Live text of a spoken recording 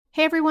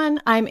Hey everyone,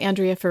 I'm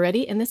Andrea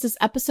Ferretti, and this is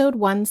episode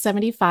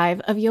 175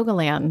 of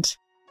Yogaland.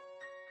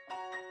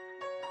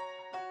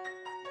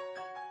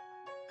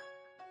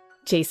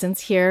 Jason's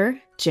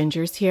here,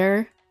 Ginger's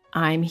here,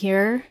 I'm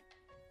here.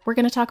 We're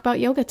going to talk about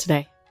yoga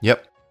today.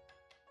 Yep.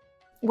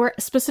 We're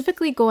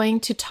specifically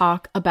going to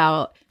talk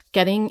about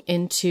getting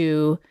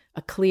into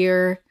a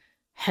clear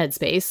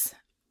headspace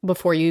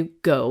before you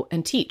go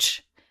and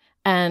teach.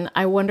 And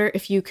I wonder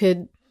if you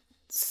could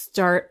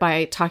start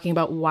by talking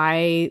about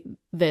why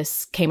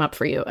this came up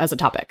for you as a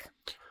topic.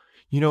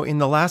 You know, in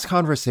the last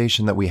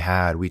conversation that we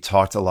had, we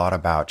talked a lot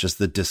about just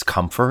the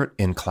discomfort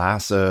in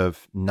class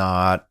of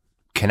not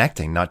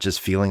connecting, not just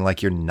feeling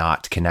like you're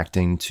not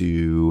connecting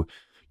to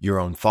your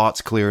own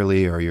thoughts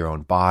clearly or your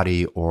own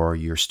body or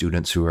your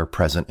students who are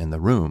present in the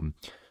room.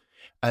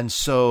 And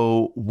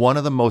so one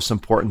of the most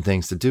important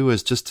things to do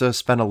is just to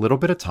spend a little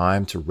bit of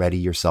time to ready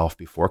yourself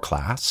before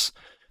class.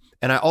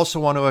 And I also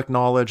want to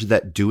acknowledge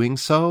that doing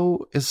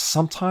so is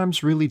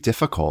sometimes really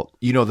difficult.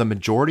 You know, the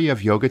majority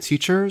of yoga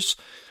teachers,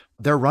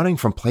 they're running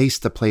from place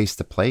to place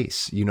to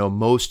place. You know,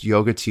 most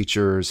yoga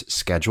teachers'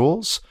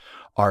 schedules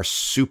are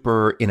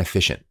super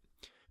inefficient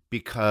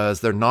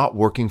because they're not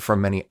working for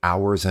many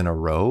hours in a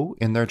row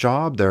in their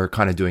job. They're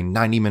kind of doing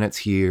 90 minutes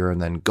here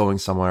and then going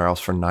somewhere else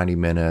for 90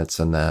 minutes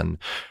and then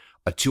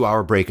a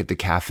 2-hour break at the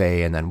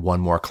cafe and then one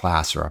more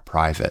class or a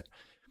private.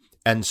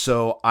 And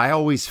so I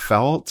always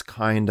felt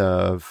kind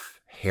of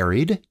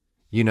harried,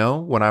 you know,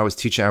 when I was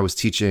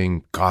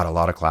teaching, God, a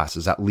lot of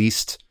classes, at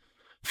least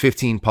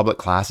 15 public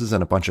classes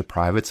and a bunch of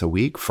privates a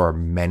week for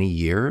many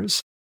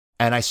years.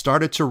 And I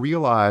started to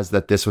realize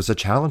that this was a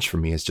challenge for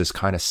me, is just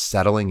kind of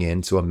settling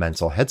into a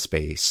mental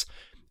headspace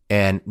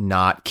and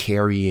not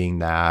carrying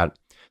that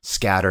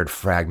scattered,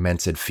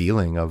 fragmented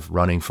feeling of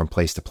running from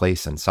place to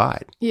place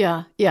inside.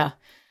 Yeah.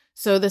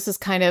 So this is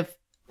kind of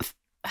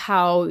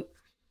how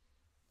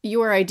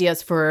your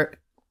ideas for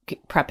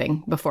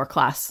prepping before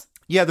class.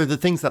 Yeah, they're the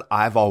things that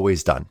I've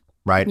always done,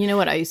 right? You know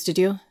what I used to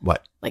do?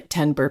 What? Like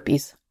 10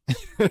 burpees.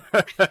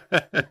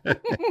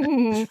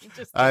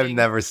 I've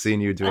never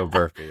seen you do a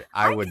burpee.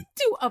 I would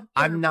do a burpee.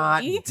 I'm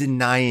not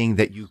denying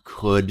that you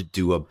could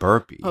do a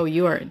burpee. Oh,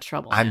 you are in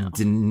trouble.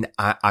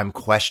 I'm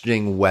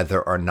questioning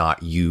whether or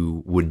not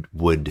you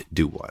would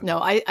do one. No,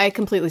 I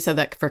completely said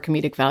that for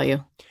comedic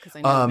value because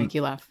I know it'll make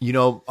you laugh. You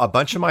know, a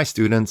bunch of my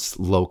students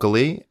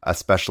locally,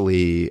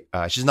 especially,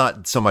 she's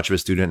not so much of a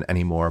student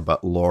anymore,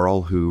 but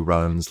Laurel, who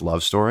runs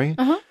Love Story.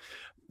 Uh-huh.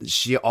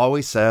 She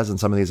always says, and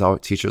some of these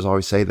teachers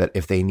always say, that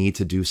if they need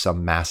to do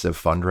some massive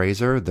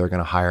fundraiser, they're going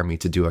to hire me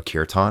to do a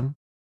kirtan,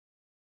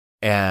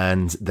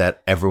 and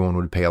that everyone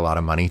would pay a lot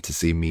of money to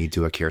see me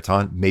do a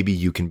kirtan. Maybe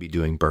you can be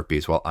doing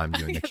burpees while I'm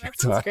doing the kirtan.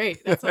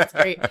 That sounds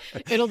great.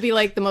 It'll be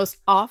like the most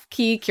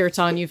off-key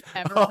kirtan you've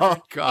ever heard.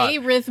 Oh, God.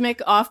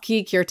 Arrhythmic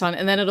off-key kirtan,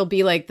 and then it'll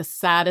be like the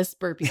saddest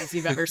burpees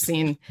you've ever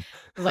seen.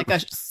 Like a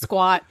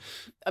squat,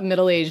 a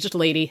middle-aged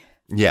lady.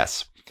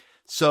 Yes.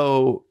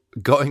 So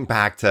going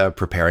back to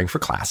preparing for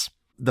class,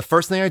 the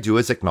first thing I do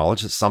is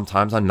acknowledge that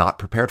sometimes I'm not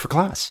prepared for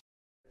class.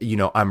 You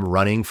know, I'm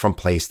running from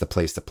place to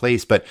place to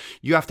place, but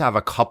you have to have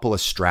a couple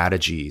of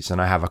strategies, and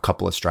I have a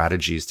couple of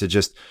strategies to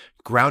just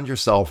ground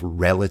yourself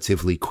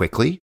relatively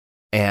quickly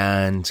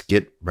and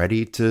get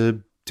ready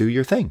to do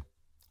your thing.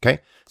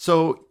 Okay.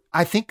 So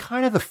I think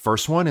kind of the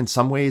first one in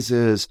some ways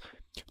is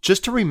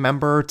just to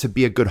remember to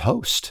be a good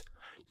host.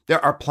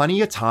 There are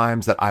plenty of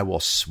times that I will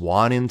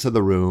swan into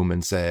the room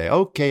and say,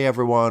 okay,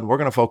 everyone, we're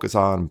going to focus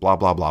on blah,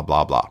 blah, blah,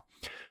 blah, blah.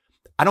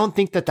 I don't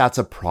think that that's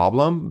a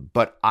problem,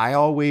 but I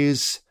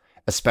always,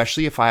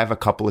 especially if I have a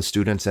couple of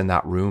students in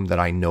that room that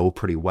I know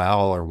pretty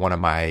well, or one of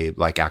my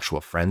like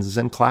actual friends is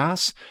in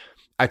class,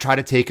 I try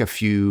to take a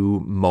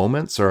few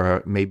moments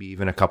or maybe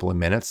even a couple of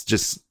minutes,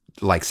 just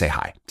like say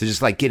hi, to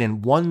just like get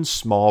in one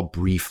small,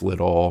 brief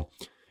little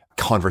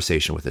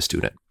conversation with a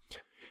student.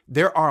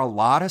 There are a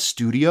lot of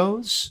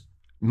studios.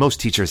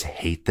 Most teachers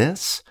hate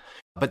this,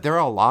 but there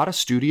are a lot of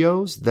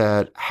studios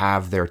that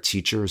have their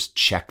teachers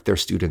check their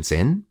students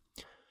in.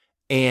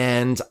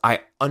 And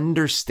I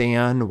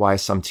understand why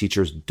some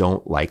teachers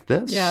don't like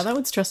this. Yeah, that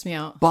would stress me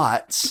out.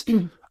 But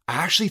I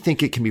actually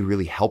think it can be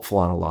really helpful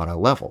on a lot of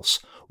levels.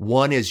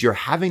 One is you're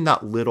having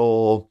that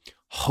little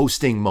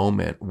hosting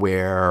moment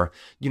where,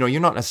 you know,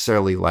 you're not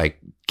necessarily like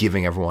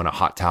giving everyone a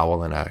hot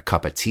towel and a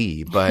cup of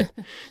tea, but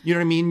you know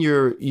what I mean?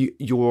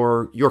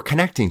 You're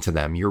connecting to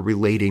them, you're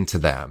relating to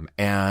them.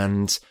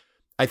 And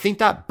I think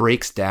that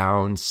breaks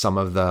down some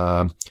of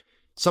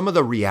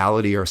the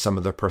reality or some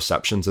of the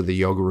perceptions of the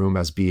yoga room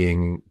as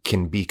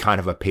can be kind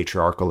of a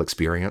patriarchal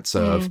experience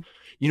of,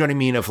 you know what I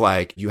mean? Of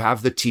like, you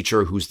have the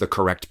teacher who's the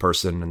correct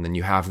person, and then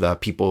you have the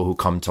people who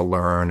come to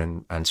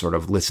learn and sort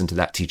of listen to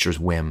that teacher's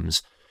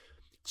whims.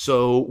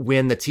 So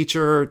when the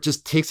teacher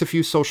just takes a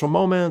few social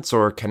moments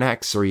or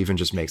connects or even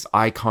just makes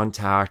eye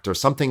contact or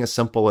something as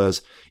simple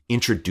as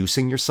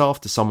introducing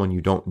yourself to someone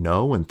you don't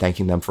know and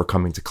thanking them for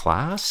coming to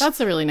class. That's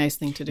a really nice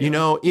thing to do. You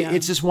know,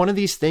 it's just one of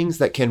these things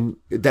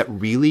that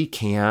really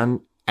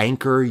can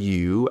anchor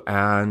you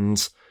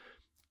and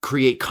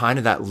create kind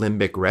of that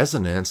limbic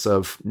resonance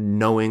of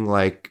knowing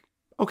like,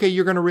 okay,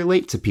 you're going to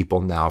relate to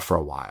people now for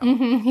a while.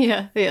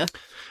 Yeah, yeah.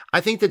 I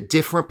think that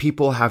different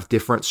people have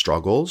different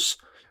struggles.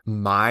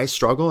 My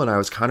struggle, and I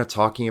was kind of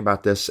talking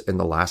about this in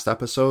the last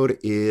episode,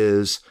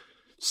 is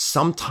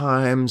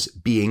sometimes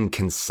being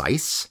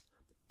concise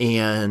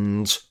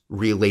and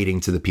relating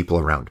to the people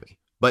around me.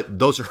 But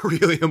those are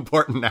really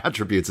important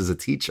attributes as a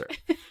teacher.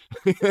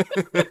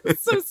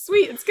 It's so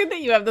sweet. It's good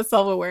that you have the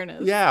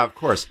self-awareness. Yeah, of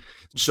course.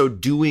 So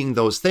doing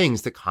those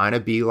things to kind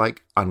of be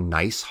like a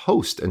nice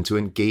host and to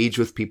engage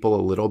with people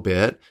a little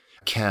bit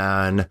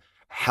can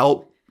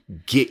help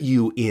get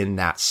you in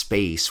that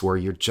space where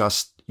you're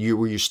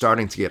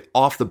starting to get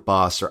off the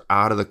bus or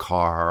out of the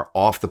car,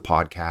 off the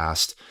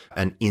podcast,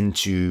 and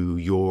into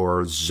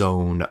your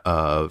zone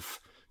of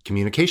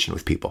communication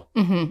with people.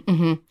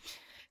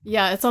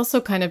 Yeah, it's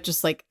also kind of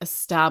just like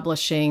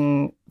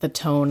establishing the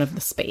tone of the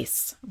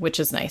space, which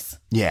is nice.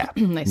 Yeah.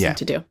 Nice thing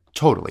to do.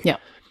 Totally. Yeah.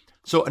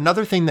 So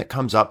another thing that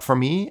comes up for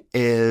me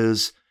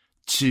is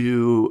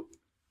to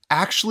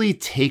actually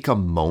take a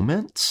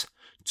moment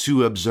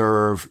to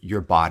observe your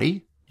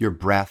body, your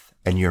breath,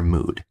 and your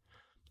mood.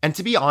 And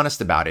to be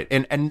honest about it.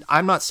 And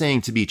I'm not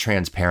saying to be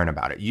transparent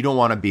about it. You don't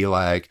want to be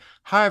like,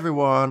 hi,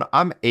 everyone,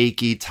 I'm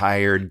achy,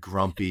 tired,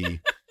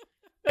 grumpy.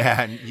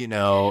 And,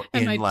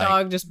 and my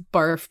dog just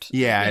barfed.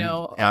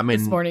 Yeah. I'm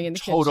this in morning in the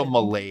total kitchen.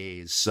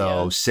 malaise.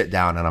 So sit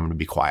down and I'm going to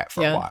be quiet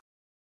for a while.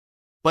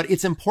 But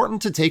it's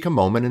important to take a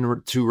moment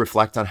and to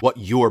reflect on what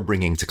you're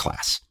bringing to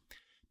class,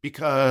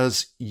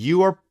 because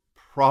you are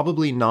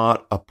probably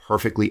not a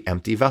perfectly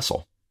empty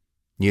vessel,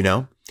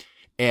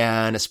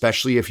 and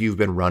especially if you've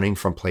been running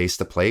from place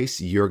to place,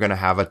 you're going to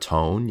have a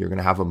tone, you're going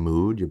to have a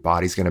mood, your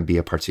body's going to be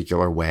a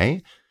particular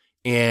way.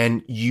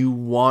 And you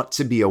want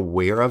to be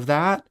aware of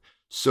that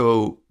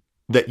so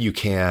that you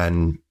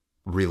can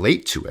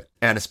relate to it.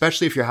 And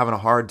especially if you're having a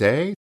hard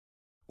day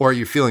or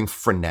you're feeling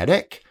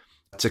frenetic,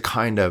 to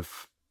kind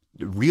of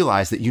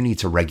realize that you need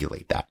to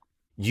regulate that.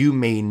 You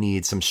may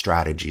need some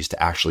strategies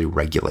to actually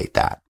regulate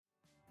that.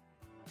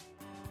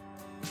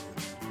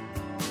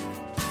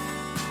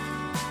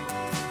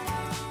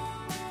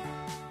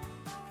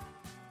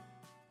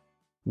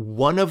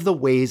 One of the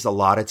ways a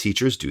lot of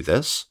teachers do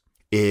this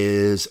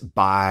is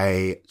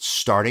by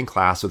starting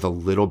class with a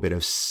little bit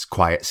of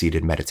quiet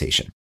seated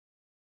meditation.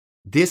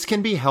 This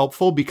can be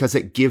helpful because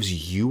it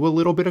gives you a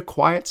little bit of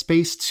quiet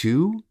space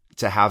too,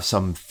 to have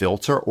some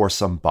filter or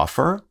some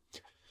buffer.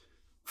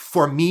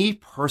 For me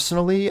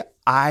personally,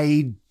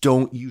 I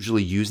don't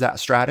usually use that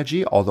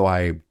strategy, although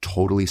I'm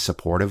totally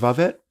supportive of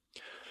it.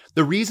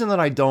 The reason that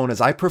I don't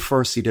is I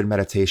prefer seated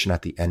meditation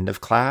at the end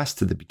of class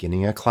to the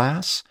beginning of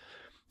class.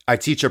 I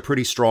teach a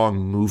pretty strong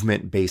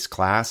movement-based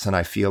class, and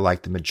I feel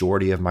like the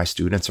majority of my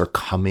students are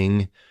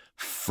coming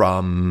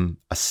from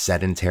a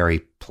sedentary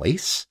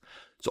place.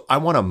 So I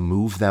want to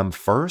move them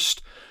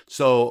first.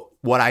 So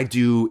what I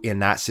do in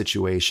that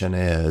situation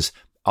is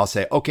I'll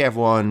say, okay,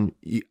 everyone,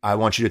 I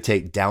want you to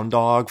take down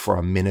dog for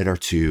a minute or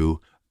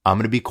two. I'm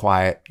going to be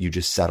quiet. You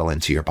just settle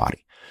into your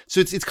body. So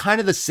it's kind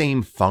of the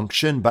same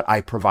function, but I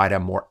provide a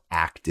more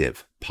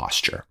active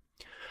posture.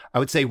 I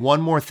would say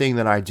one more thing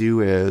that I do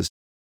is,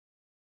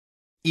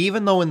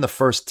 even though in the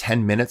first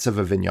 10 minutes of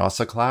a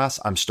vinyasa class,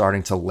 I'm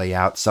starting to lay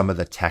out some of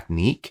the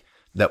technique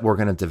that we're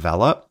going to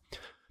develop,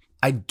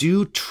 I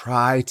do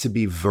try to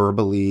be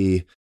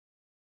verbally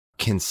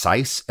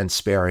concise and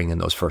sparing in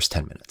those first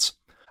 10 minutes.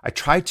 I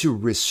try to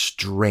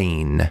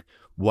restrain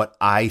what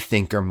I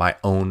think are my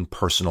own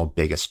personal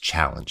biggest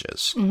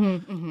challenges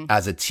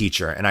as a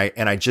teacher. And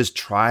I just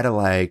try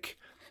to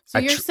So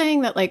you're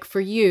saying that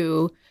for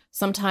you,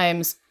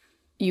 sometimes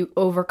you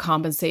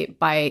overcompensate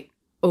by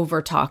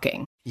over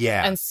talking.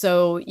 Yeah. And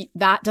so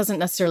that doesn't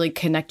necessarily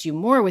connect you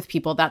more with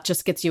people. That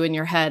just gets you in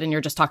your head and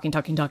you're just talking.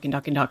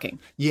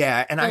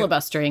 Yeah. And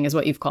filibustering is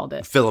what you've called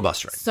it.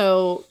 Filibustering.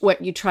 So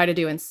what you try to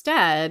do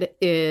instead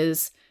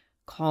is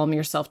calm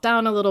yourself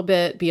down a little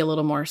bit, be a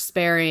little more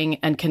sparing,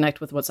 and connect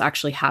with what's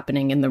actually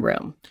happening in the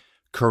room.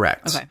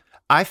 Correct. Okay.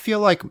 I feel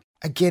like,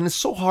 again, it's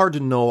so hard to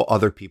know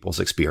other people's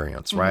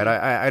experience, right?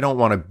 I don't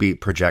want to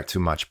project too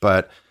much,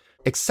 but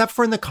except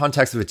for in the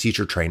context of a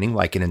teacher training,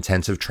 like an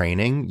intensive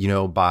training,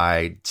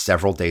 by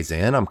several days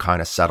in, I'm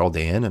kind of settled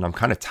in and I'm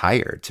kind of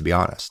tired, to be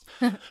honest.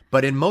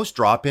 But in most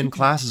drop-in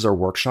classes or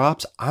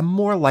workshops, I'm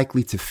more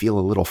likely to feel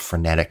a little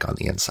frenetic on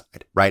the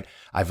inside, right?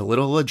 I have a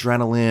little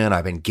adrenaline.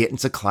 I've been getting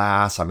to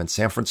class. I'm in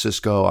San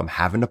Francisco. I'm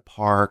having to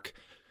park.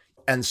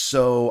 And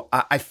so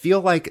I feel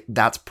like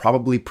that's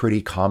probably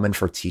pretty common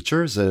for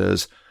teachers,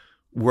 is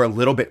we're a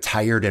little bit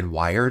tired and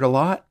wired a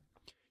lot.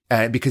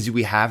 Because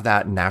we have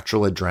that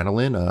natural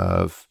adrenaline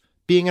of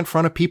being in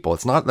front of people.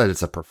 It's not that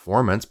it's a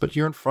performance, but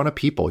you're in front of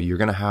people. You're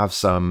going to have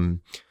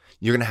some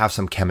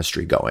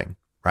chemistry going,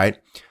 right?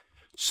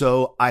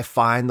 So I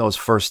find those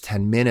first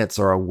 10 minutes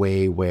are a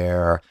way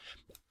where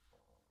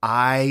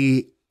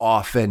I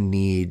often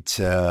need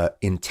to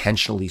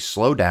intentionally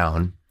slow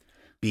down,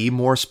 be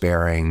more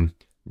sparing,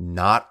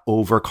 not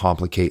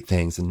overcomplicate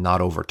things and not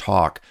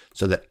overtalk,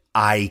 so that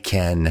I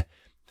can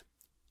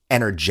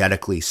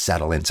energetically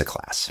settle into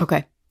class.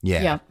 Okay.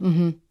 Yeah.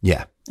 Yeah.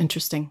 Yeah.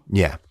 Interesting.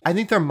 Yeah. I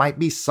think there might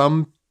be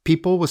some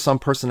people with some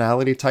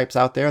personality types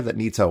out there that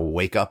need to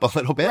wake up a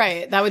little bit.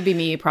 Right. That would be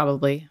me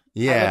probably.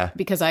 Yeah.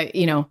 Because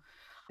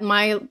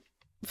my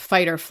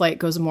fight or flight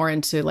goes more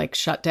into like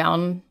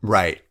shutdown.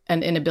 Right.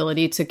 And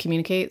inability to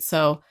communicate.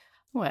 So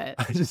what?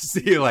 I just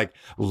see you like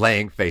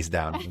laying face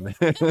down.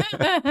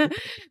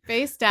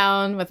 Face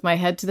down with my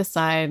head to the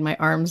side, my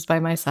arms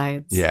by my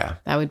sides. Yeah.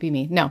 That would be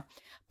me. No.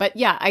 But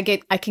yeah, I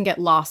can get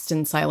lost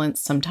in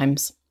silence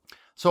sometimes.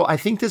 So I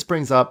think this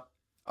brings up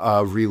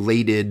a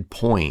related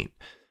point,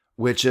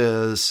 which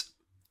is,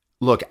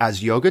 look,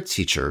 as yoga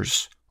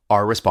teachers,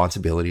 our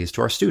responsibility is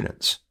to our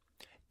students.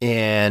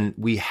 And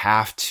we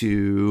have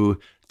to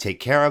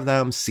take care of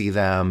them, see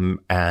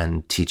them,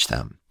 and teach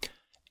them.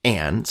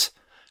 And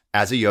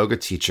as a yoga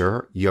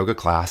teacher, yoga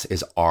class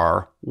is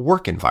our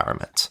work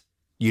environment.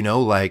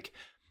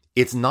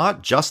 It's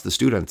not just the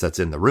students that's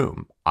in the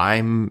room.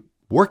 I'm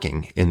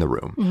working in the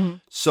room. Mm-hmm.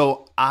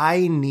 So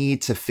I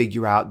need to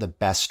figure out the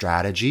best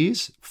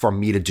strategies for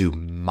me to do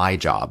my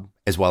job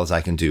as well as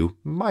I can do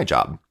my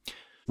job.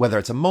 Whether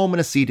it's a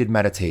moment of seated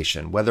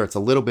meditation, whether it's a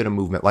little bit of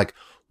movement, like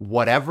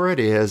whatever it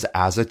is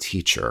as a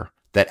teacher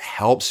that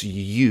helps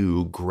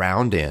you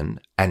ground in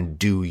and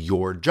do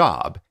your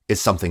job is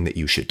something that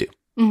you should do.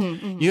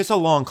 Mm-hmm, mm-hmm. It's a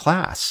long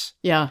class.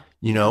 Yeah.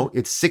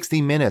 It's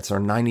 60 minutes or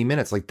 90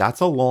 minutes. Like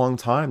that's a long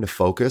time to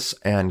focus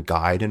and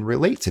guide and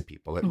relate to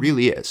people. It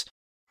really is.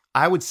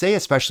 I would say,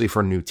 especially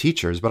for new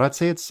teachers, but I'd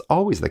say it's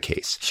always the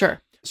case.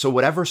 Sure. So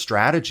whatever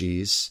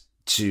strategies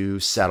to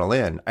settle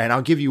in, and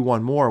I'll give you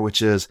one more,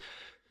 which is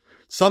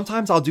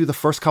sometimes I'll do the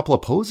first couple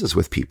of poses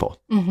with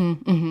people,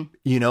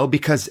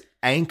 because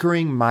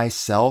anchoring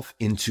myself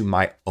into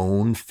my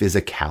own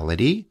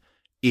physicality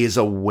is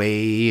a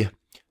way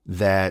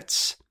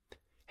that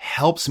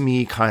helps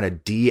me kind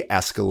of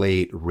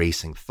de-escalate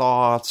racing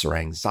thoughts or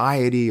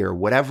anxiety or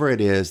whatever it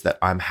is that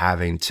I'm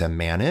having to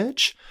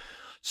manage.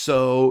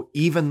 So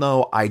even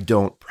though I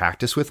don't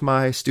practice with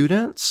my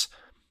students,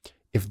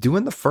 if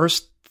doing the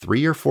first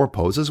 3 or 4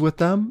 poses with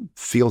them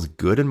feels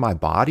good in my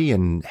body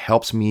and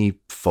helps me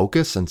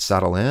focus and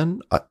settle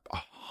in,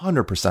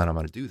 100% I'm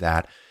going to do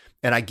that.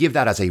 And I give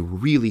that as a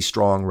really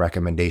strong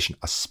recommendation,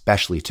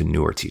 especially to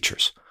newer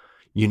teachers,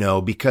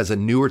 because a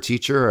newer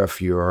teacher,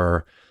 if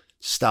you're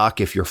stuck,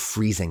 if you're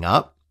freezing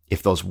up,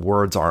 if those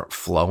words aren't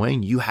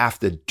flowing, you have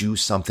to do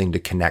something to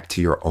connect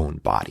to your own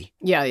body.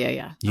 Yeah.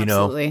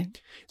 Absolutely.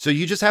 So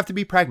you just have to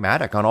be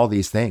pragmatic on all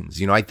these things.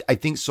 I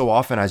think so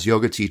often as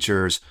yoga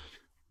teachers,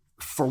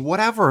 for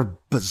whatever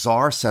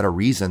bizarre set of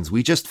reasons,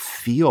 we just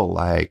feel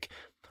like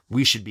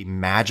we should be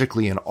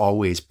magically and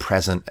always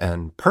present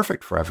and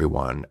perfect for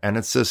everyone. And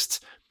it's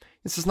just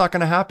not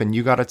going to happen.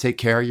 You got to take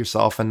care of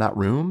yourself in that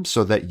room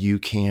so that you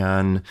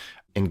can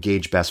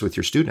engage best with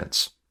your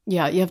students.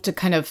 Yeah, you have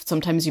to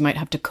sometimes you might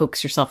have to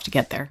coax yourself to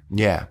get there.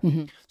 Yeah.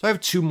 Mm-hmm. So I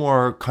have 2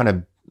 more kind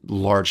of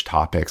large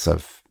topics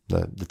of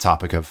the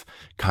topic of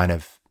kind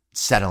of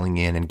settling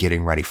in and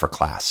getting ready for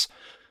class.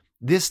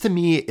 This to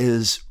me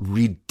is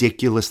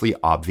ridiculously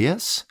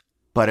obvious,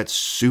 but it's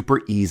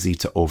super easy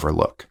to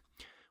overlook,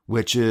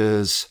 which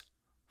is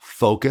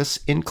focus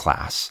in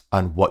class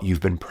on what you've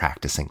been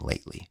practicing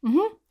lately.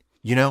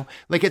 Mm-hmm.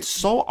 It's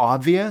so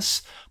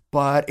obvious,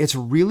 but it's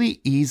really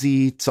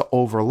easy to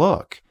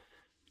overlook.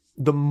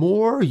 The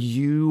more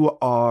you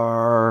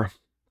are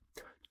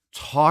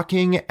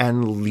talking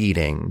and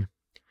leading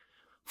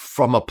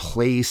from a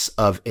place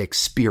of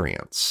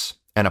experience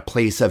and a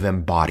place of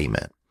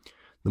embodiment,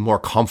 the more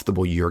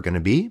comfortable you're going to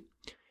be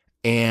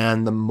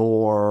and the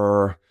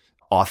more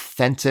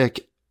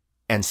authentic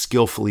and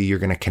skillfully you're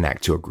going to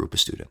connect to a group of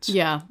students.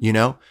 Yeah.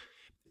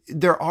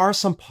 There are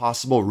some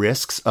possible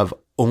risks of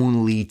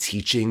only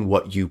teaching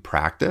what you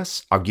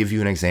practice. I'll give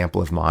you an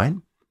example of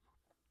mine.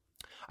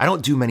 I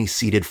don't do many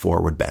seated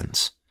forward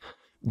bends.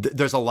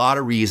 There's a lot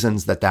of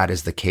reasons that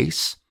is the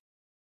case.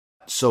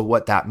 So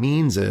what that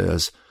means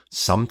is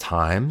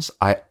sometimes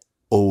I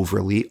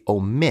overly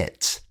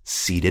omit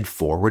seated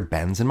forward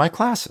bends in my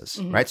classes,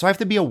 right? So I have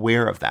to be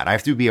aware of that. I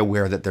have to be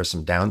aware that there's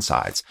some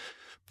downsides.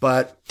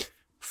 But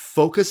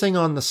focusing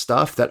on the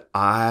stuff that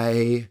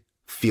I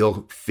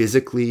feel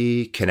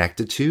physically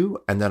connected to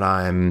and that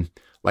I'm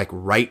like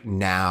right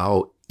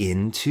now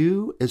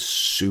into is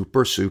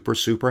super, super,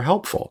 super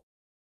helpful.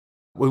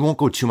 We won't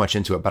go too much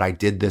into it, but I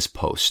did this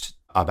post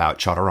about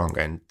chaturanga,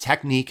 and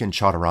technique in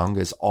chaturanga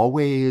is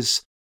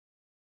always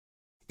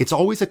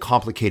a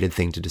complicated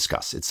thing to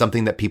discuss. It's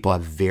something that people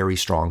have very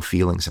strong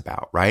feelings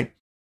about, right?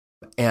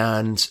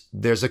 And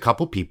there's a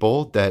couple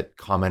people that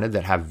commented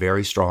that have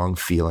very strong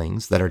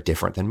feelings that are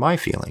different than my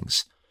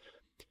feelings.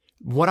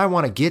 What I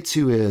want to get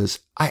to is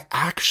I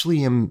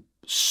actually am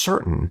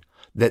certain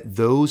that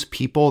those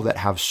people that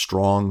have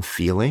strong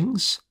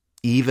feelings,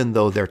 even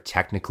though they're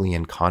technically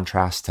in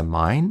contrast to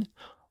mine,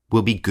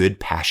 will be good,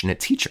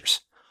 passionate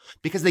teachers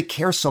because they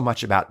care so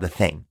much about the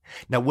thing.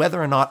 Now, whether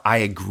or not I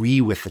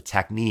agree with the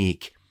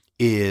technique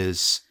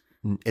is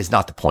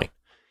not the point.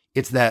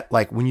 It's that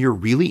like when you're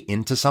really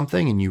into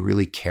something and you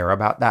really care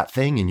about that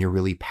thing and you're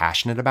really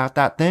passionate about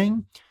that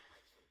thing,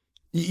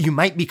 you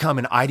might become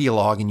an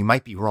ideologue and you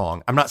might be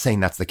wrong. I'm not saying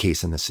that's the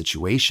case in this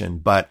situation,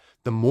 but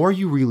the more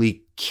you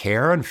really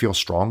care and feel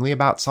strongly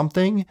about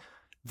something,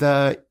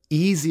 the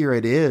easier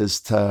it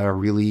is to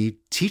really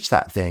teach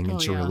that thing and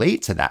to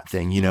relate to that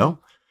thing, you know?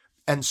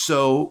 And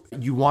so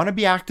you want to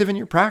be active in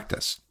your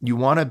practice. You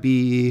want to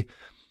be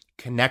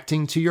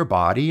connecting to your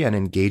body and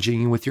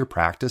engaging with your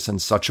practice in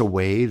such a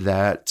way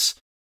that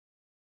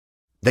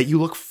you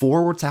look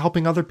forward to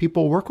helping other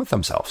people work with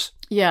themselves.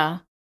 Yeah.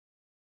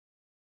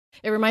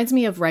 It reminds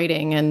me of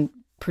writing and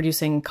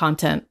producing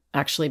content,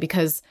 actually,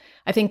 because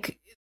I think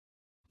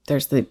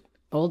there's the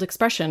old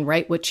expression,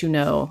 write what you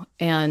know,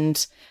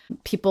 and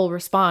people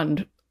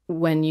respond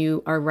when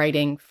you are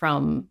writing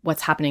from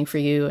what's happening for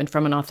you and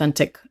from an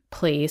authentic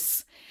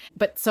place.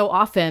 But so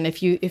often,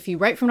 if you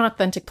write from an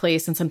authentic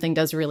place and something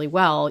does really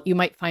well, you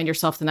might find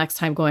yourself the next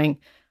time going,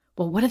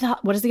 well, what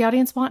does the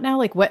audience want now?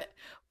 Like what?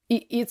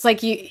 It's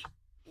like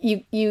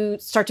you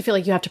start to feel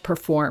like you have to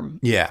perform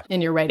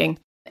in your writing.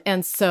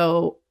 And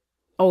so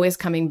always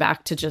coming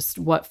back to just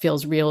what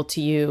feels real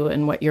to you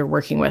and what you're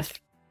working with.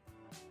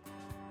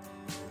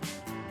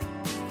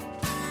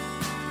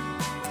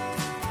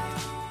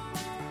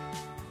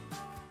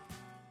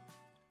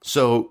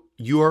 So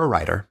you're a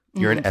writer,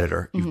 you're an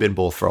editor, you've been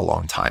both for a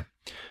long time.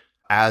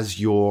 As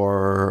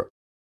your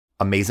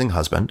amazing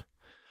husband,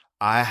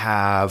 I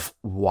have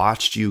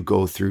watched you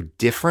go through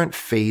different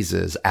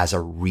phases as a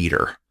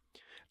reader.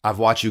 I've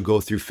watched you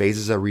go through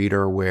phases as a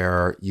reader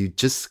where you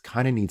just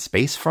kind of need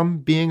space from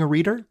being a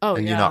reader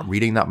and you're not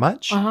reading that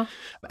much.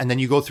 And then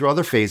you go through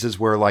other phases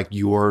where like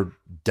you're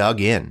dug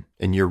in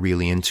and you're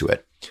really into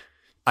it.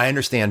 I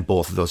understand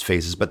both of those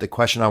phases, but the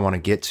question I want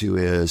to get to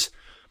is,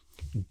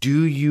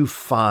 do you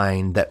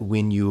find that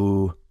when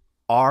you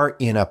are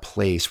in a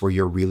place where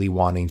you're really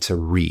wanting to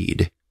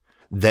read,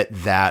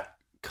 that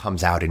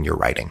comes out in your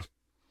writing?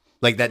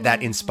 Like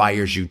that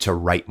inspires you to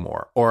write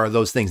more? Or are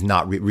those things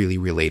not really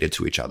related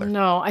to each other?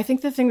 No, I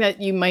think the thing that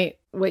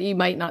what you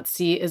might not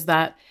see is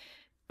that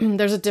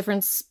there's a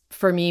difference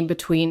for me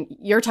between,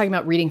 you're talking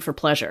about reading for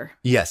pleasure.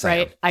 Yes,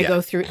 right? I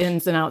go through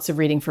ins and outs of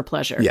reading for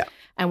pleasure. Yeah.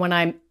 And when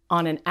I'm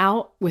on and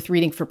out with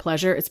reading for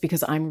pleasure, it's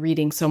because I'm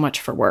reading so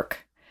much for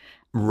work.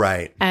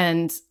 Right.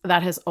 And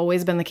that has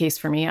always been the case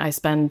for me. I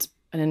spend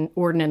an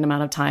inordinate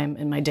amount of time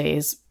in my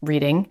days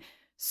reading.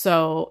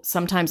 So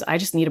sometimes I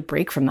just need a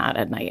break from that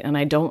at night. And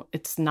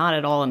it's not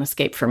at all an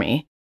escape for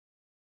me.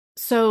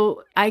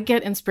 So I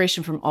get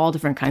inspiration from all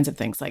different kinds of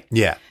things. Like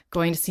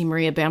going to see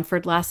Maria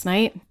Bamford last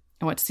night.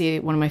 I went to see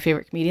one of my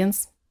favorite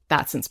comedians.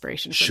 That's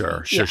inspiration for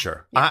me.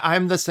 Sure. Yeah.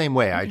 I'm the same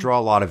way. I draw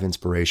a lot of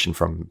inspiration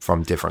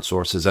from different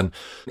sources. And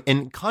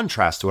in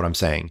contrast to what I'm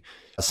saying,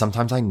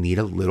 sometimes I need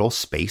a little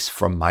space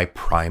from my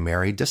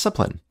primary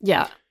discipline.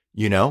 Yeah.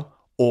 You know,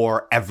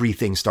 or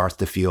everything starts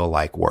to feel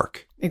like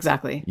work.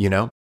 Exactly. You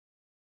know,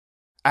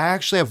 I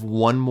actually have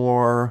one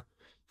more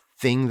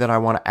thing that I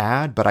want to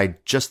add, but I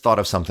just thought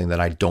of something that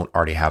I don't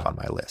already have on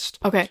my list.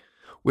 Okay.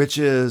 Which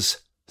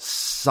is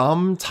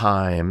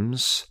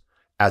sometimes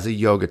as a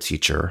yoga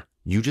teacher,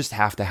 you just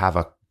have to have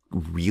a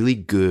really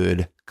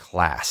good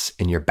class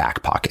in your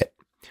back pocket,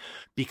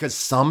 because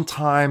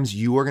sometimes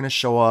you are going to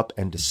show up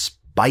and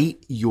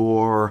despite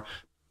your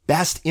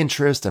best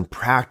interest and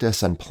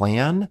practice and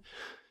plan,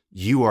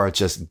 you are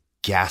just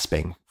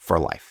gasping for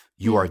life.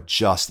 You are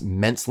just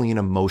mentally and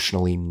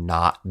emotionally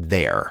not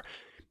there.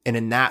 And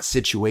in that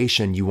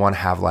situation, you want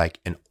to have like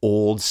an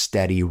old,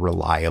 steady,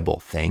 reliable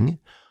thing.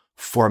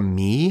 For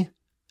me,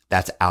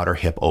 that's outer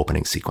hip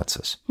opening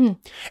sequences.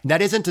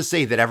 That isn't to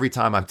say that every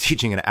time I'm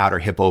teaching an outer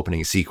hip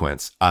opening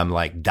sequence, I'm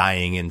like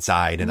dying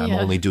inside and I'm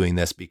only doing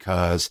this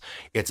because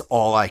it's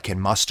all I can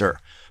muster.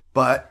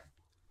 But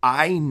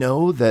I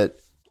know that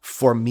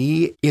for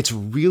me, it's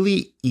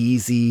really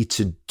easy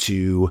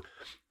to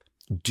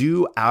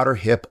do outer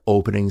hip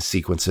opening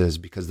sequences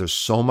because there's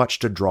so much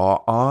to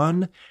draw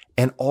on,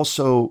 and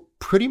also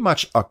pretty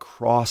much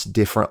across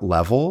different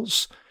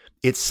levels,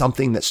 it's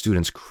something that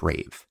students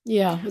crave.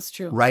 Yeah, that's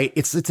true. Right?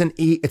 It's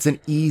an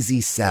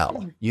easy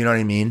sell. You know what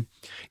I mean?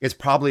 It's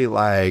probably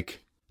like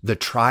the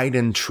tried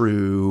and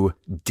true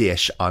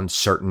dish on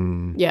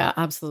certain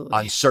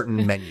on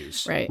certain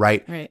menus.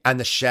 Right. And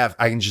the chef,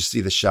 I can just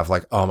see the chef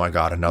like, oh my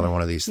God, another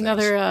one of these things.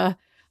 Another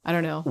I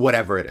don't know.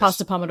 Whatever it is.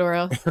 Pasta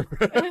pomodoro.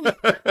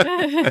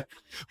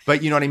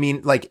 But you know what I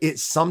mean? Like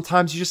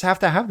sometimes you just have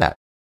to have that,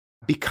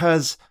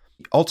 because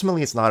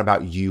ultimately it's not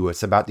about you.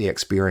 It's about the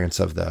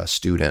experience of the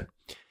student.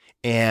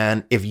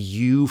 And if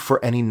you,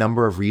 for any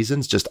number of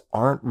reasons, just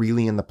aren't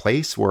really in the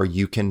place where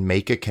you can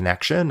make a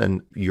connection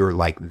and you're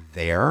like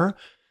there,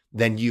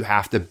 then you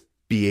have to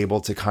be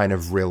able to kind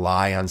of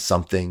rely on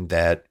something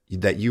that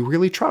you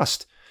really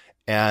trust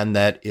and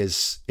that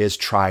is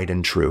tried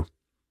and true.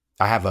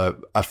 I have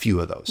a few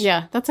of those.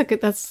 Yeah, that's a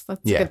good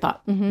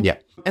thought. Mm-hmm. Yeah.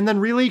 And then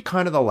really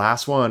kind of the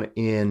last one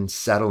in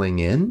settling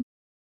in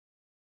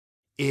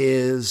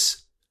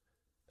is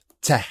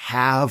to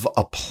have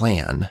a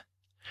plan,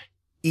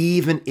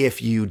 even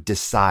if you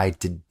decide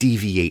to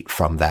deviate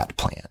from that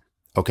plan.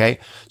 Okay.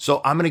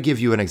 So I'm going to give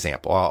you an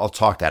example. I'll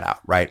talk that out,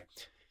 right?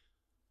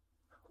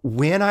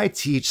 when I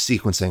teach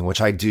sequencing, which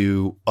I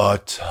do a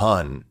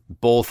ton,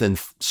 both in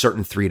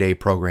certain 3-day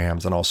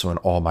programs and also in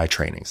all my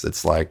trainings,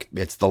 it's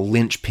the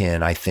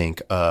linchpin, I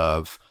think,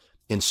 of,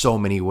 in so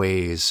many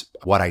ways,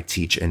 what I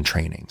teach in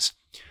trainings.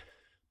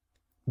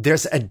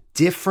 There's a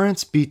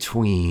difference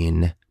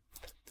between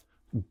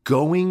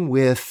going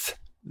with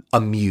a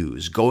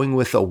muse, going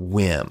with a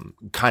whim,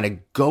 kind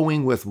of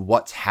going with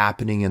what's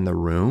happening in the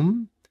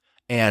room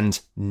and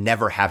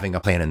never having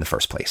a plan in the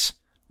first place,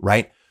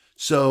 right?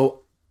 So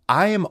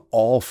I am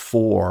all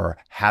for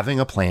having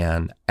a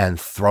plan and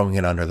throwing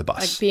it under the bus.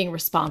 Like being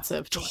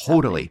responsive to what's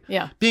Totally. happening.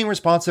 Yeah. Being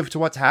responsive to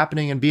what's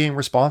happening and being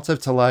responsive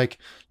to, like,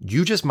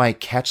 you just might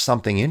catch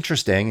something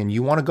interesting and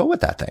you want to go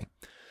with that thing.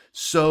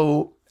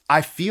 So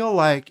I feel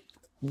like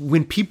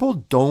when people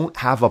don't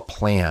have a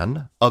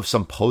plan of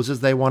some poses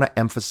they want to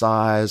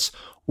emphasize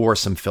or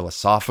some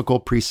philosophical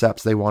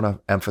precepts they want to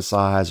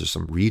emphasize or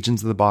some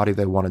regions of the body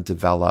they want to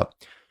develop,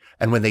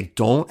 and when they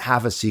don't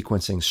have a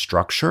sequencing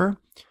structure,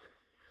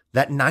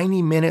 that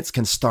 90 minutes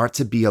can start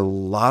to be a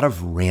lot of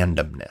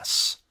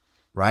randomness,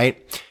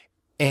 right?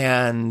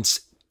 And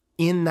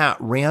in that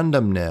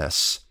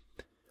randomness,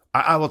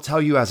 I will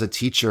tell you as a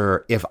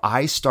teacher, if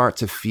I start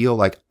to feel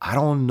like I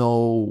don't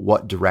know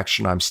what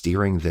direction I'm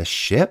steering this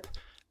ship,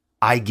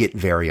 I get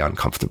very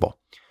uncomfortable.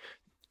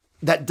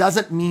 That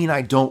doesn't mean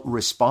I don't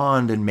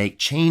respond and make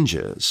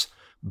changes.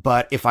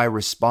 But if I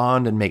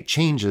respond and make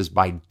changes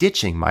by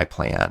ditching my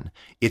plan,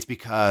 it's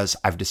because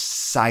I've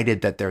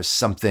decided that there's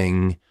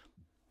something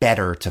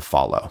better to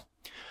follow.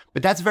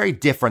 But that's very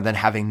different than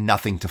having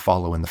nothing to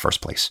follow in the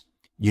first place,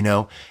 you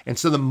know? And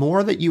so the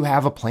more that you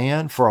have a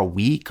plan for a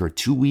week or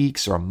 2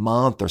 weeks or a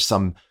month or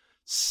some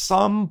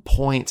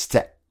points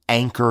to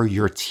anchor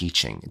your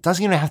teaching, it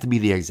doesn't even have to be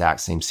the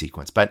exact same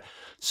sequence, but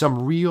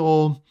some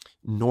real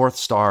North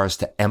Stars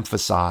to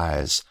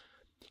emphasize.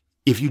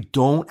 If you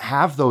don't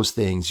have those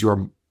things,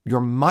 you're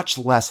much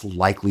less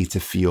likely to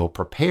feel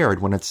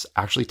prepared when it's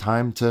actually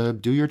time to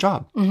do your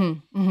job.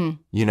 Mm-hmm,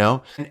 mm-hmm. You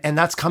know? And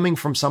that's coming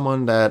from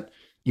someone that,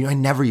 you know, I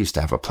never used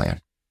to have a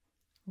plan.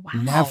 Wow.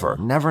 Never.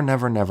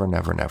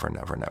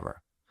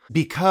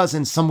 Because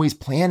in some ways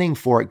planning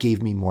for it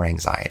gave me more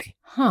anxiety.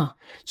 Huh.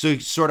 So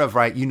sort of,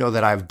 right, you know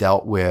that I've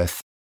dealt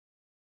with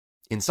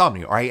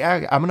insomnia, or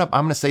I'm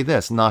gonna say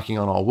this, knocking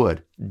on all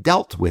wood,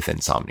 dealt with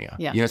insomnia.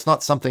 Yeah. You know, it's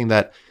not something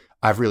that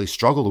I've really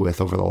struggled with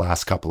over the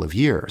last couple of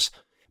years,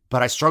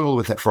 but I struggled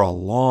with it for a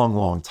long,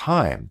 long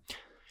time.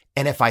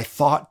 And if I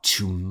thought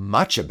too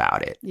much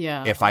about it,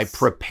 if I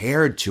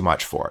prepared too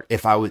much for it,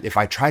 if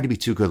I tried to be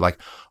too good, like,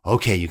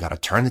 okay, you got to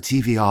turn the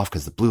TV off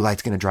because the blue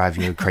light's going to drive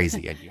you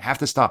crazy and you have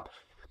to stop.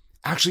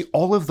 Actually,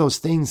 all of those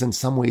things in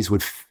some ways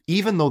would,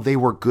 even though they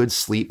were good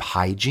sleep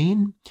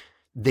hygiene,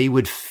 they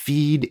would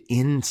feed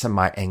into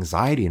my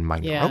anxiety and my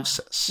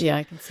neurosis. Yeah,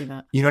 I can see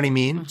that. You know what I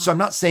mean? So I'm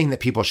not saying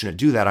that people shouldn't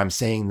do that. I'm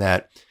saying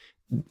that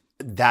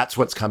that's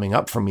what's coming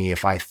up for me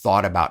if I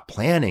thought about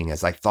planning,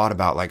 as I thought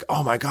about, like,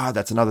 oh my God,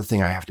 that's another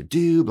thing I have to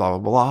do, blah, blah,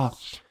 blah.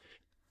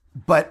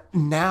 But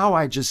now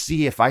I just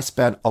see, if I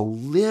spent a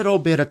little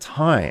bit of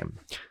time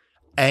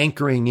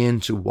anchoring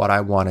into what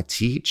I want to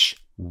teach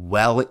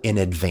well in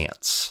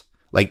advance,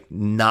 like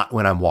not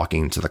when I'm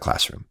walking into the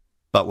classroom,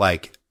 but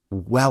like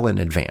well in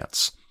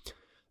advance,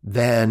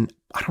 then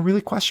I don't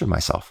really question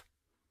myself.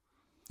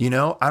 You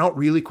know, I don't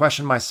really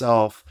question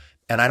myself.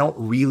 And I don't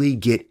really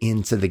get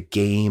into the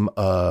game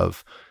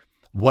of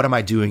what am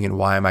I doing and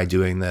why am I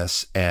doing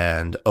this?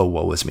 And, oh,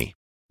 woe is me.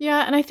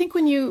 Yeah. And I think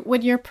when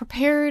you're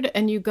prepared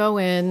and you go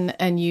in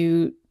and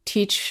you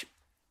teach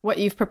what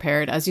you've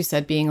prepared, as you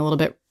said, being a little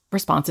bit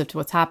responsive to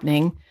what's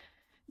happening,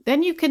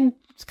 then you can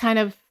kind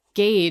of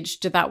gauge,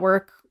 did that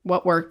work?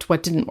 What worked?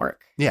 What didn't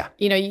work? Yeah.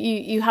 You know,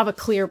 you have a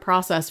clear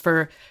process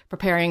for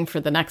preparing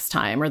for the next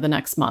time or the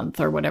next month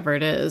or whatever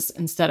it is,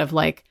 instead of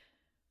like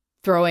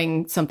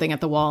throwing something at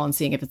the wall and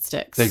seeing if it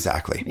sticks.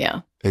 Exactly.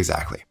 Yeah.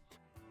 Exactly.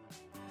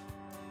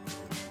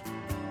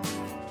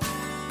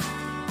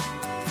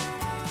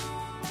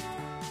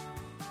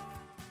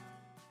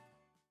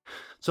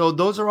 So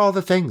those are all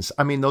the things.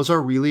 I mean, those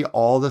are really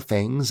all the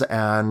things.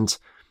 And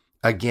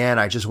again,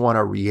 I just want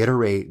to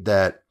reiterate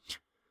that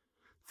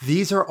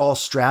these are all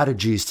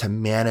strategies to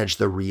manage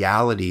the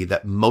reality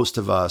that most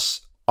of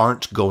us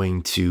aren't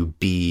going to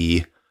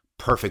be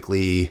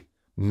perfectly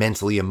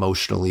mentally,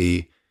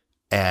 emotionally,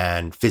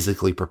 and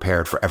physically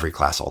prepared for every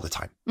class all the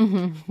time.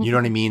 Mm-hmm. You know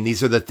what I mean?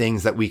 These are the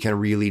things that we can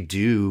really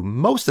do,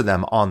 most of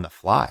them on the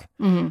fly,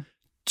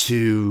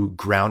 to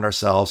ground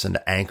ourselves and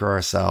to anchor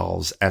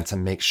ourselves and to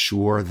make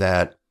sure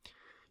that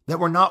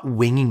we're not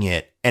winging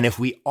it. And if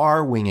we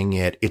are winging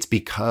it, it's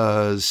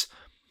because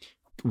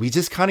we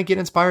just kind of get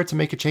inspired to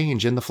make a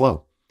change in the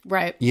flow.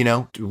 Right. You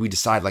know, we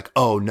decide like,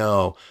 oh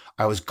no,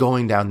 I was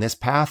going down this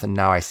path and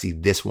now I see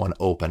this one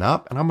open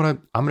up and I'm going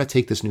to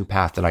take this new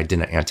path that I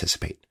didn't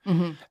anticipate.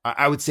 Mm-hmm.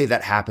 I would say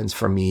that happens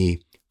for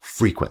me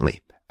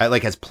frequently.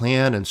 Like as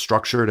planned and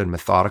structured and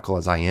methodical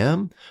as I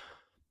am,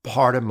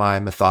 part of my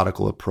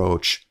methodical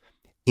approach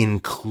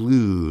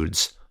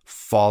includes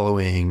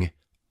following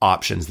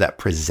options that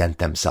present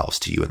themselves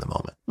to you in the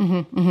moment.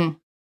 Mm-hmm, mm-hmm.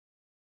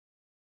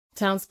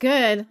 Sounds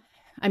good.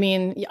 I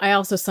mean, I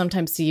also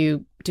sometimes see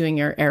you doing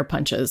your air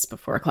punches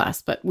before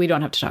class, but we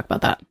don't have to talk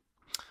about that.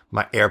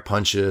 My air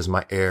punches,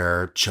 my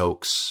air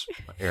chokes,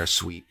 my air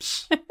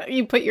sweeps.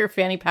 You put your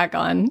fanny pack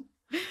on.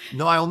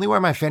 No, I only wear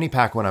my fanny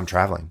pack when I'm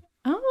traveling.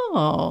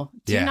 Oh,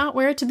 do you not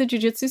wear it to the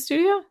jiu-jitsu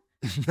studio?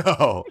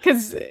 No.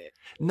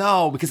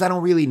 Because I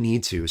don't really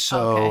need to.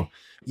 So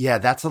yeah,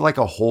 that's like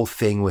a whole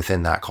thing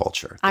within that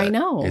culture. I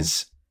know.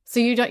 So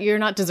you're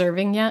not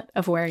deserving yet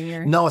of wearing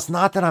your... No, it's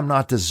not that I'm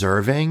not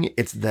deserving.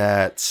 It's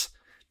that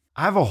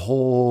I have a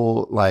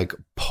whole like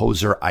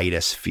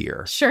poser-itis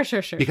fear. Sure.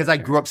 Because I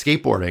grew up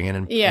skateboarding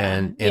and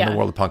in the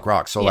world of punk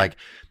rock. So like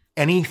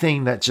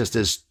anything that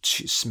just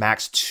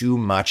smacks too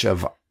much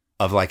of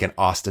like an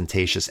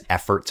ostentatious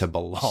effort to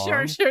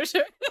belong. Sure.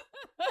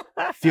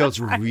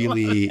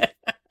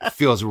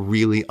 feels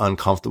really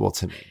uncomfortable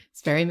to me.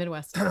 It's very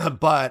Midwestern.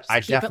 But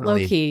I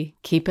definitely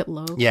keep it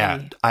low key.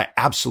 Yeah, I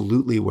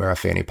absolutely wear a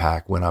fanny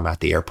pack when I'm at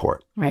the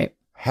airport. Right.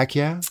 Heck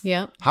yeah.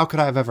 Yeah. How could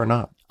I have ever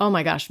not? Oh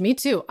my gosh, me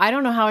too. I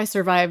don't know how I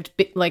survived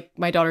like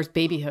my daughter's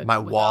babyhood. My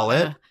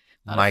wallet,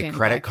 my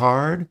credit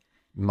card,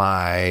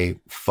 my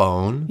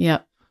phone.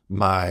 Yep.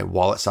 My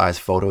wallet-sized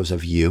photos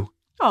of you.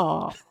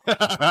 Oh.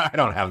 I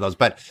don't have those,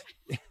 but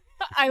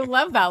I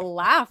love that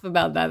laugh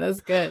about that.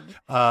 That's good.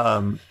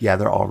 Yeah,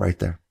 they're all right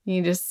there.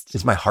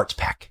 It's my heart's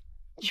pack.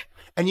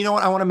 And you know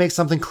what? I want to make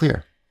something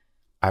clear.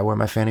 I wear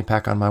my fanny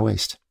pack on my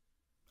waist.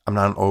 I'm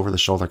not an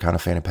over-the-shoulder kind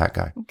of fanny pack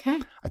guy. Okay.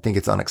 I think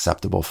it's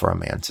unacceptable for a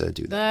man to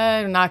do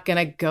that. I'm not going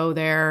to go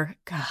there.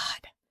 God.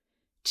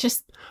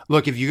 Just...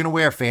 Look, if you're going to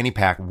wear a fanny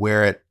pack,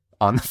 wear it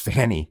on the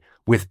fanny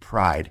with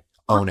pride.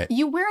 Own it.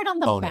 You wear it on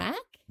the back?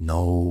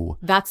 No.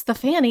 That's the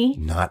fanny.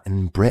 Not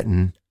in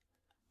Britain.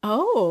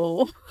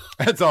 Oh.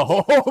 That's a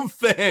whole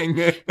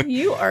thing.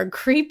 You are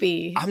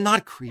creepy. I'm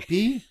not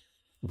creepy.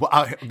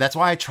 Well, that's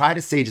why I try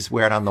to say just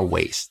wear it on the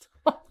waist.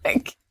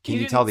 Can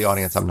you tell the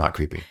audience I'm not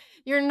creepy?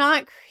 You're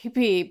not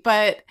creepy,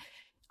 but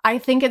I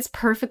think it's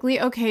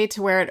perfectly okay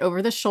to wear it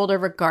over the shoulder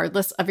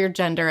regardless of your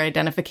gender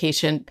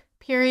identification.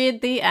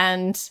 Period. The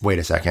end. Wait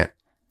a second.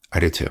 I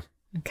do too.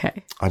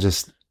 Okay. I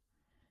just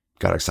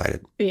got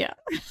excited. Yeah.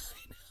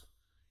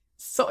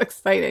 So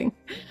exciting.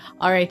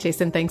 All right,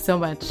 Jason, thanks so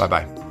much.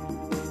 Bye-bye.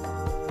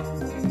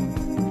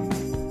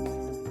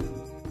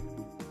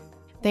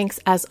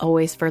 Thanks as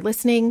always for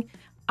listening.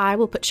 I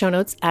will put show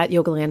notes at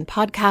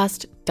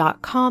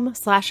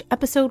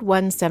yogalandpodcast.com/episode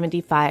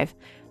 175.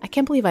 I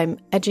can't believe I'm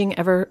edging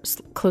ever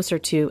closer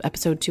to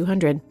episode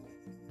 200.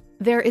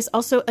 There is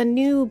also a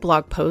new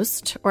blog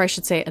post, or I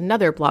should say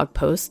another blog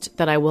post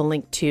that I will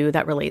link to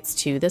that relates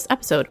to this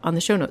episode on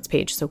the show notes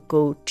page. So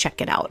go check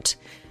it out.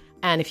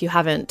 And if you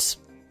haven't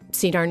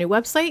seen our new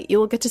website, you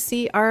will get to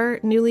see our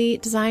newly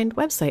designed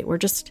website. We're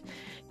just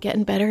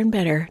getting better and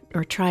better,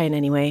 or trying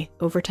anyway,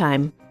 over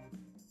time.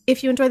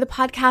 If you enjoy the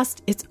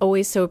podcast, it's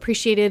always so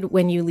appreciated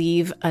when you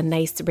leave a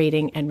nice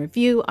rating and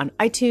review on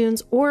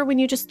iTunes, or when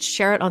you just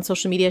share it on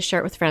social media, share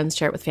it with friends,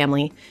 share it with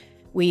family.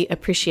 We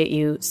appreciate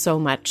you so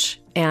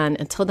much. And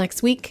until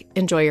next week,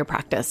 enjoy your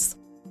practice.